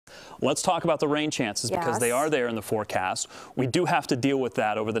Let's talk about the rain chances because they are there in the forecast. We do have to deal with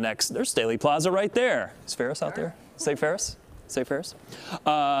that over the next, there's Staley Plaza right there. Is Ferris out there? Say Ferris? Say Ferris?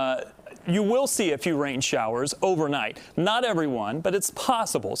 You will see a few rain showers overnight. Not everyone, but it's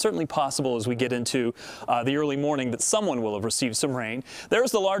possible, certainly possible as we get into the early morning that someone will have received some rain.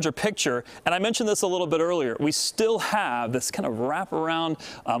 There's the larger picture, and I mentioned this a little bit earlier. We still have this kind of wraparound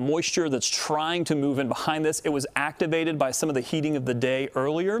moisture that's trying to move in behind this. It was activated by some of the heating of the day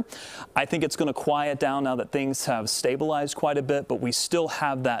earlier. I think it's going to quiet down now that things have stabilized quite a bit, but we still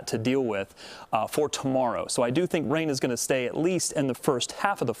have that to deal with for tomorrow. So I do think rain is going to stay at least in the first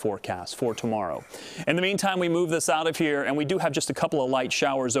half of the forecast for tomorrow. In the meantime, we move this out of here, and we do have just a couple of light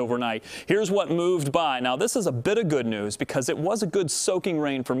showers overnight. Here's what moved by. Now, this is a bit of good news because it was a good soaking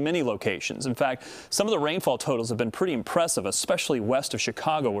rain for many locations. In fact, some of the rainfall totals have been pretty impressive, especially west of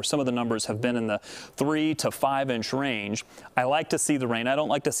Chicago, where some of the numbers have been in the 3 to 5 inch range. I like to see the rain. I don't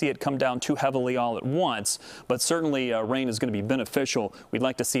like to see it come down too heavily all at once, but certainly rain is going to be beneficial. We'd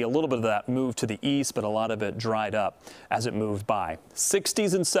like to see a little bit of that move to the east, but a lot of it dried up as it moved by.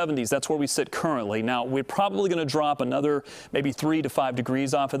 60s and 70s, that's where we sit currently. Now, we're probably going to drop another maybe 3 to 5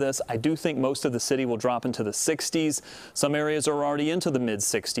 degrees off of this. I do think most of the city will drop into the 60s. Some areas are already into the mid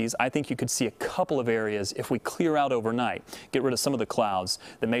 60s. I think you could see a couple of areas if we clear out overnight, get rid of some of the clouds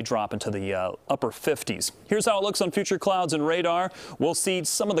that may drop into the upper 50s. Here's how it looks on future clouds and radar. We'll see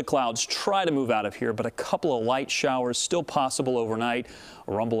some of the clouds try to move out of here, but a couple of light showers still possible overnight.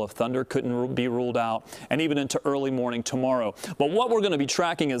 A rumble of thunder couldn't be ruled out, and even into early morning tomorrow. But what we're going to be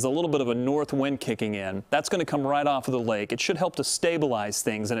tracking is a little bit of a north wind kicking in. That's going to come right off of the lake. It should help to stabilize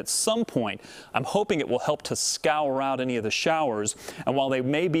things, and at some point, I'm hoping it will help to scour out any of the showers. And while they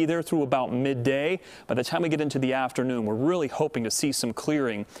may be there through about midday, by the time we get into the afternoon, we're really hoping to see some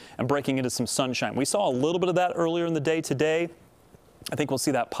clearing and breaking into some sunshine. We saw a little bit of that earlier in the day today. I think we'll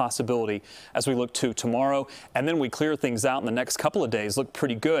see that possibility as we look to tomorrow, and then we clear things out in the next couple of days. Look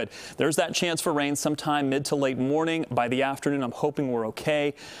pretty good. There's that chance for rain sometime mid to late morning. By the afternoon, I'm hoping we're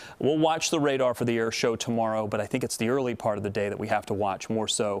okay. We'll watch the radar for the air show tomorrow, but I think it's the early part of the day that we have to watch more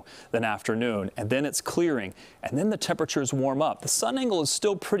so than afternoon. And then it's clearing, and then the temperatures warm up. The sun angle is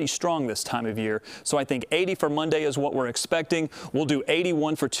still pretty strong this time of year, so I think 80 for Monday is what we're expecting. We'll do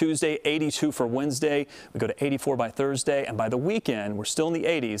 81 for Tuesday, 82 for Wednesday. We go to 84 by Thursday, and by the weekend, we're still in the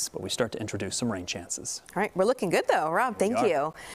 80s, but we start to introduce some rain chances. All right, we're looking good though. Rob, thank you.